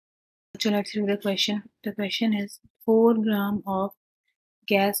So let's read the question. The question is 4 gram of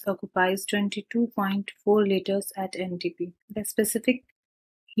gas occupies 22.4 liters at NTP. The specific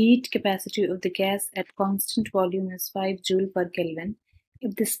heat capacity of the gas at constant volume is 5 joule per Kelvin.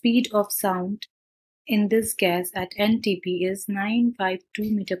 If the speed of sound in this gas at NTP is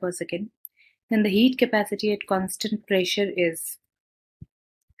 952 meter per second, then the heat capacity at constant pressure is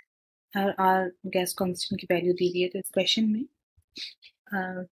our gas constant की value दी गई है। तो इस question में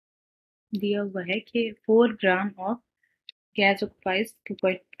दिया हुआ है कि 4 gram of gas occupies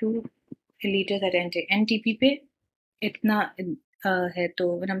 2.2 litre at NTP पे इतना है,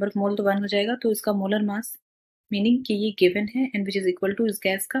 तो नंबर ऑफ मोल तो 1 हो जाएगा, तो इसका मोलर मास मीनिंग कि ये गिवन है and which is equal to इस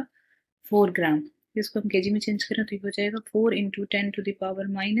गैस का 4 ग्राम। इसको हम केजी में चेंज करें तो ये हो जाएगा 4 into 10 to the power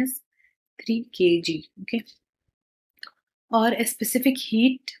 -3 kg। Okay, और स्पेसिफिक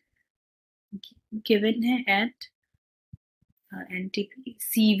हीट गिवन है eight NTP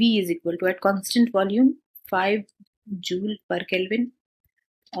CV is equal to at constant volume 5 joule per Kelvin।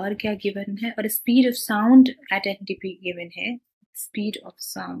 और क्या गिवन है, और speed of sound eight NTP given है, speed of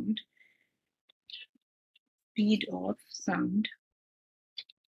sound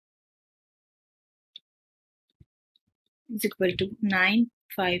is equal to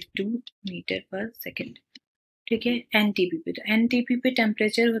 952 metre पर second. ठीक है, NTP पे, तो NTP पे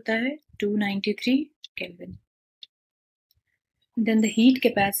टेम्परेचर होता है 293 kelvin. Then the heat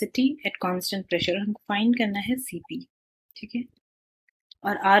capacity at constant pressure हमको फाइंड करना है CP। ठीक है,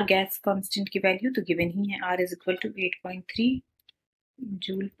 और R गैस कांस्टेंट की वैल्यू तो गिवन ही है, R is equal to 8.3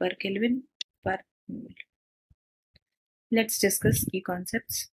 joule पर केल्विन पर मोल। लेट्स डिस्कस की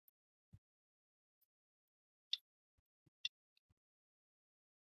कॉन्सेप्ट्स।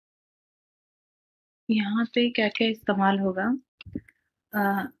 यहाँ पे क्या क्या इस्तेमाल होगा,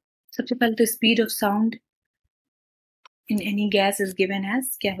 सबसे पहले तो speed of sound in any gas is given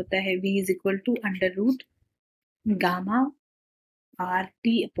as क्या होता है, V is equal to under root gamma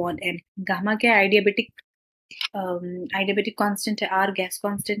RT upon M। Gamma क्या, आइडियाबेटिक कांस्टेंट है, R gas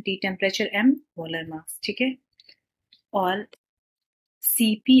constant, T temperature, M molar mass. ठीक है, और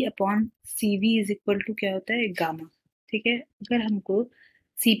CP upon CV is equal to क्या होता है, गामा। ठीक है, अगर हमको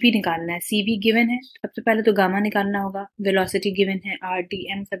CP निकालना है, CV गिवन है, सबसे पहले तो गामा निकालना होगा, वेलोसिटी गिवन है, RT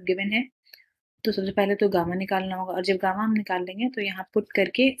M सब गिवन है, तो सबसे पहले तो गामा निकालना होगा, और जब गामा हम निकाल लेंगे तो यहाँ पुट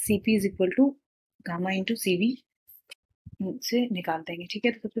करके CP is equal to gamma into CV से निकाल देंगे। ठीक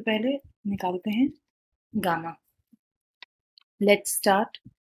है, तो सबसे पहले निकालते हैं गामा। Let's start.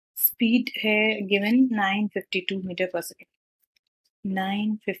 स्पीड है गिवन 952 मीटर पर second.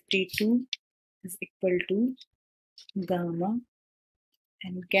 952 is equal to gamma,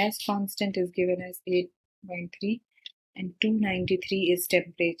 and gas constant is given as 8.3 and 293 is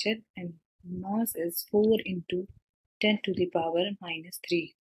temperature and mass is 4 into 10 to the power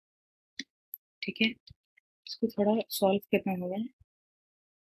 -3। ठीक है, इसको थोड़ा सॉल्व करना होगा।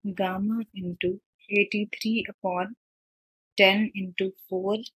 Gamma into 83 upon 10 into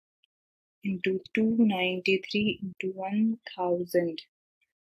 4 into 293 into 1000।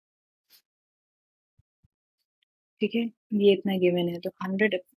 ठीक है, ये इतना गिवन है, तो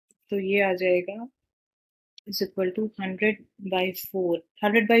 100, तो ये आ जाएगा इज इक्वल टू 100/4।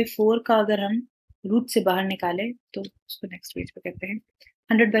 100/4 का अगर हम रूट से बाहर निकालें तो उसको नेक्स्ट पेज पे करते हैं।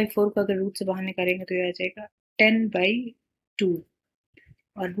 100/4 का अगर रूट से बाहर निकालेंगे तो ये आ जाएगा 10/2,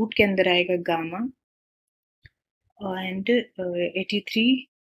 और रूट के अंदर आएगा gamma and 83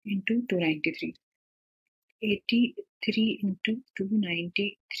 into 293, 83 into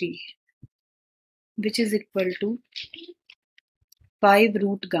 293 which is equal to 5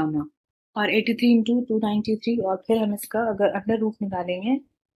 root gamma, और 83 इंटू 293, और फिर हम इसका अगर अंडर रूट निकालेंगे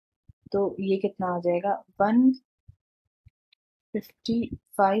तो ये कितना आ जाएगा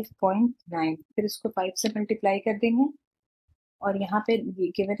 155.9, फिर इसको 5 से मल्टीप्लाई कर देंगे, और यहाँ पे ये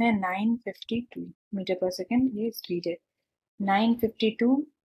गिवन है 952 मीटर पर सेकेंड, ये स्पीड है। 952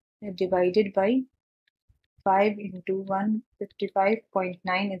 divided by 5 into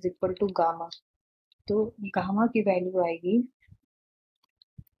 155.9 is equal to gamma. तो गामा की वैल्यू आएगी,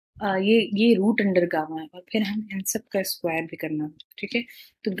 ये रूट अंडर गामा है, और फिर हम इन सब का स्क्वायर भी करना है। ठीक है,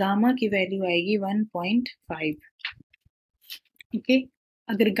 तो गामा की वैल्यू आएगी 1.5। ओके,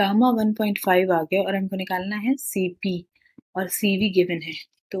 अगर गामा 1.5 आ गया और हमको निकालना है CP और CV गिवन है,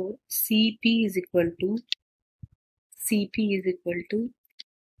 तो CP is equal to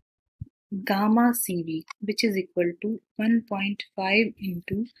gamma CV which is equal to 1.5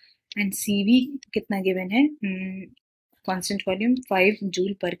 into, and CV कितना गिवन है, कांस्टेंट वॉल्यूम 5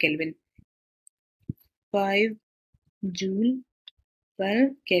 जूल पर केल्विन, 5 जूल पर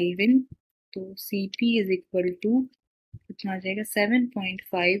केल्विन, तो CP इज इक्वल टू कितना आ जाएगा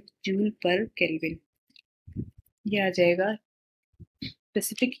 7.5 जूल पर केल्विन। ये आ जाएगा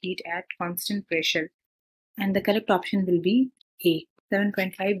specific heat at constant pressure and the correct option will be A,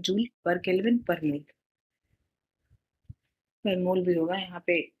 7.5 joule per Kelvin per mole। पर मोल भी होगा यहाँ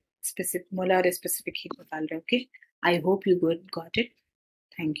पे, स्पेसिफिक मोलर स्पेसिफिक हीट निकाल रहे हो। Okay, I hope you got it.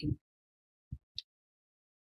 Thank you.